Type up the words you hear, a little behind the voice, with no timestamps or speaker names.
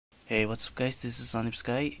Hey, what's up guys, this is Sandeep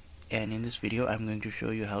Sky, and in this video I'm going to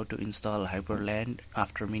show you how to install Hyprland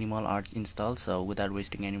after minimal Arch install. So without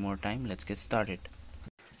wasting any more time, let's get started.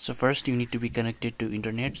 So first you need to be connected to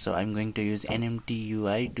internet, so I'm going to use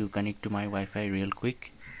NMTUI to connect to my Wi-Fi real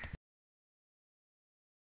quick.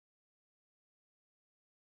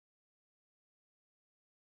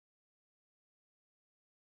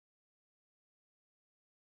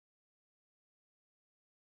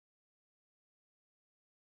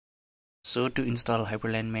 So to install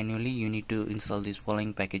Hyprland manually, you need to install these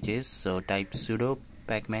following packages. So type sudo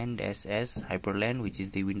pacman-s Hyprland, which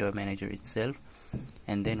is the window manager itself,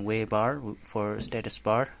 and then waybar for status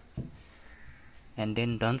bar, and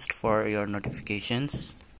then dunst for your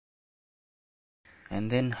notifications, and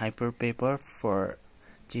then hyperpaper for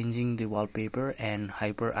changing the wallpaper, and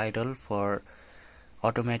hyper idle for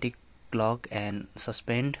automatic lock and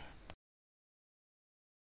suspend,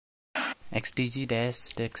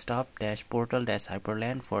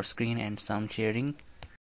 xdg-desktop-portal-hyprland for screen and sound sharing,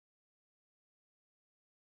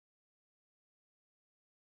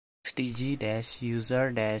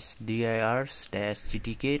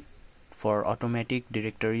 xdg-user-dirs-gtk for automatic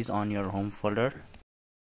directories on your home folder,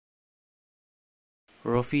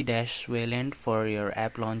 rofi-wayland for your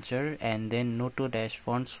app launcher, and then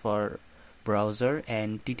noto-fonts for browser,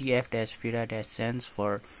 and ttf-fira-sans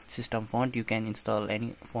for system font. You can install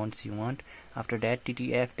any fonts you want. After that,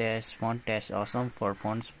 ttf-font-awesome for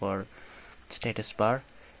fonts for status bar,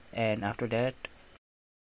 and after that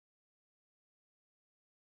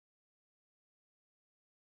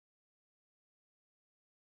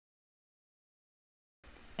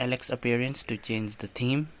alex appearance to change the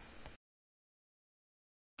theme,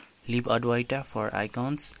 libadwaita for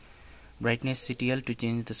icons, brightness ctl to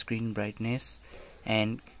change the screen brightness,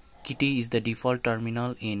 and kitty is the default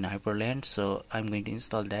terminal in Hyprland, so I'm going to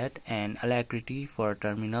install that, and alacrity for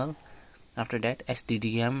terminal. After that,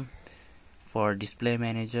 sddm for display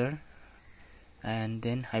manager, and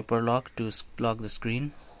then hyperlock to lock the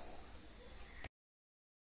screen.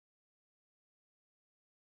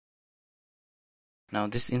 Now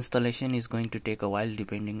this installation is going to take a while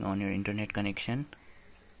depending on your internet connection.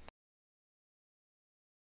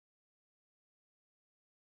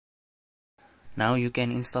 Now you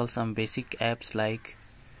can install some basic apps like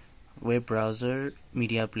web browser,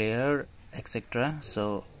 media player, etc.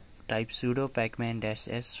 So type sudo pacman-s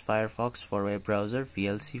firefox for web browser,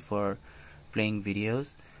 vlc for playing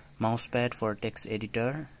videos, mousepad for text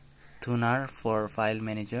editor, thunar for file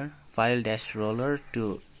manager, file-roller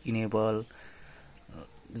to enable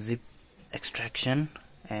zip extraction,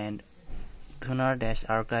 and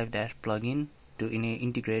thunar-archive-plugin to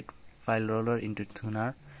integrate file roller into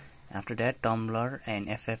thunar. After that, Tumblr and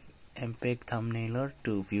ffmpeg thumbnailer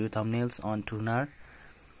to view thumbnails on thunar.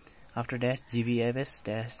 After that,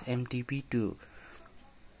 gbfs-mtp to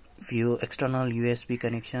view external USB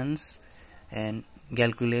connections, and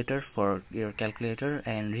calculator for your calculator,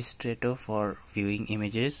 and Ristrato for viewing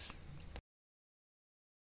images.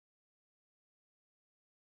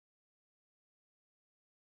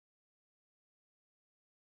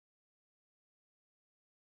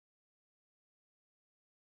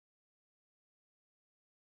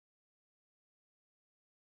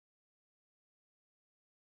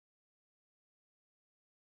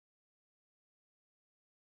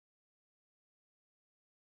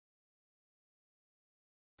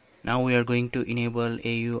 Now we are going to enable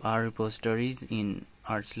AUR repositories in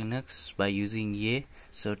Arch Linux by using ye.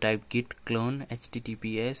 So type git clone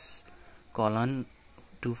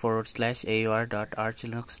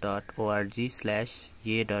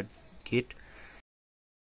https://aur.archlinux.org/ye.git,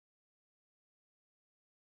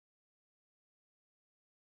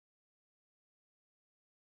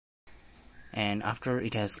 and after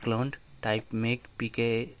it has cloned, type make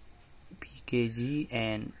pkg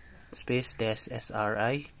and space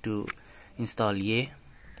 -sri to install ye.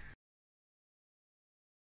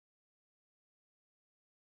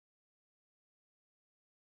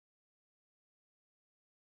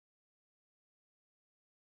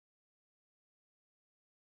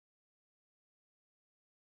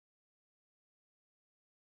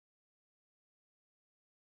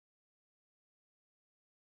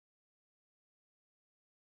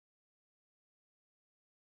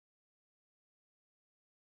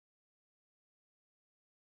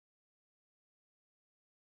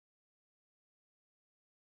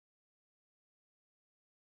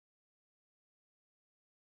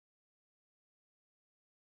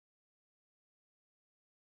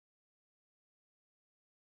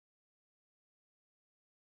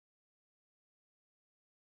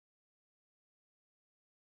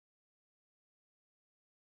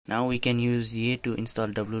 Now we can use a to install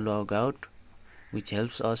wlogout, which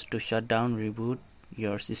helps us to shut down, reboot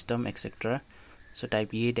your system, etc. So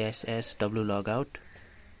type a-s wlogout.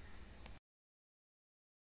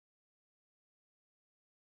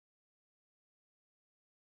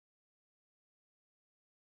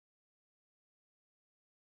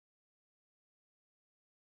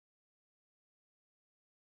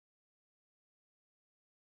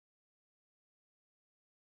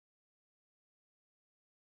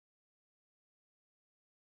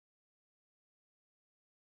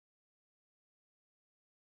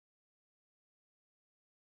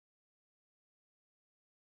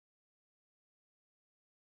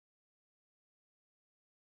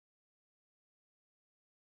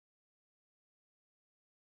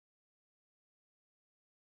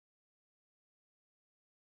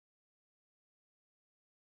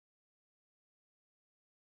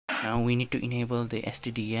 Now we need to enable the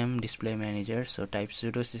stdm display manager, so type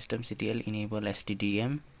sudo systemctl enable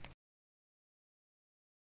stdm.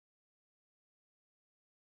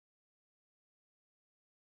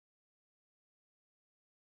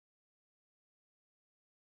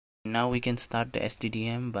 Now we can start the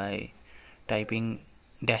stdm by typing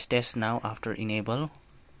 -- now after enable.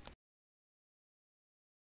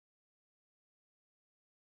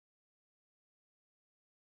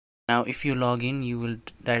 Now if you log in, you will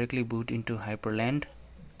directly boot into Hyprland.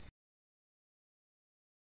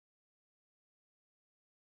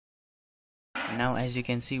 Now as you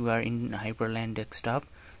can see, we are in Hyprland desktop,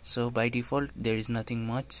 so by default there is nothing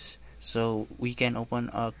much, so we can open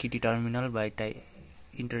a Qt terminal by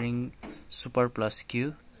entering super plus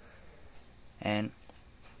q. And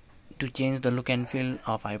to change the look and feel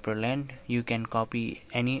of Hyprland, you can copy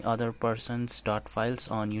any other person's .files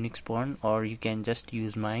on Unix porn, or you can just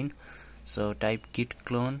use mine. So type git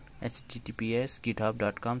clone https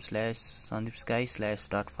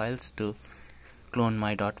github.com/sandeepsky/.files to clone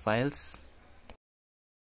my .files.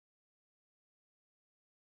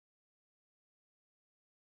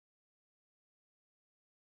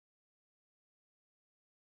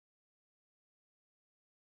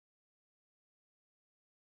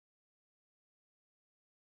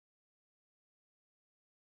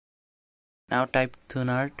 Now type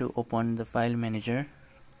tuner to open the file manager.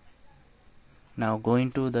 Now go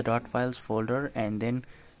into the .files folder and then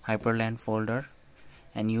Hyprland folder,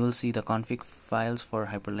 and you will see the config files for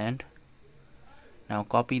Hyprland. Now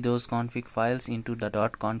copy those config files into the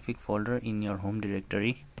 .config folder in your home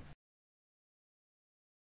directory.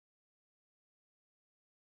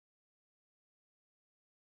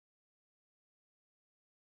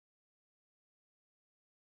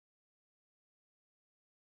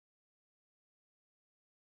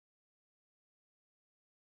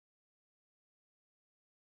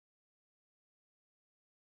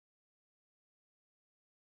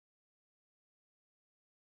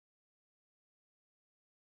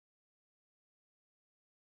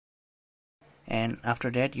 And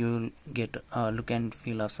after that you will get a look and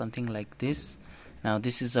feel of something like this. Now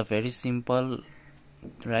this is a very simple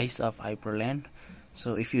rise of Hyprland,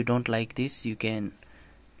 so if you don't like this, you can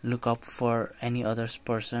look up for any other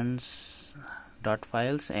person's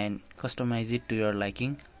 .files and customize it to your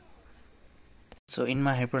liking. So in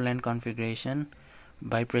my Hyprland configuration,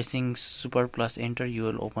 by pressing super plus enter, you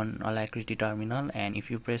will open Alacrity terminal, and if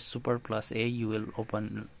you press super plus a, you will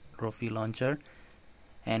open Rofi launcher.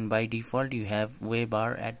 And by default you have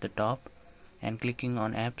bar at the top, and clicking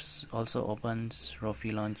on apps also opens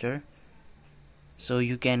Rofi launcher. So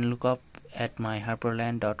you can look up at my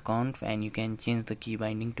hyprland.conf and you can change the key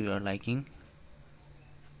binding to your liking.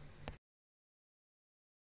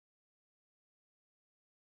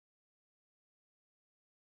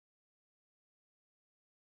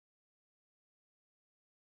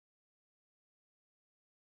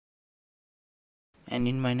 And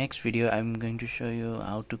in my next video I'm going to show you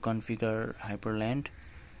how to configure Hyprland,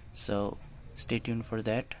 so stay tuned for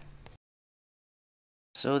that.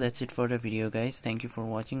 So that's it for the video, guys. Thank you for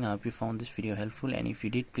watching. I hope you found this video helpful, and if you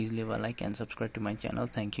did, please leave a like and subscribe to my channel.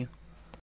 Thank you.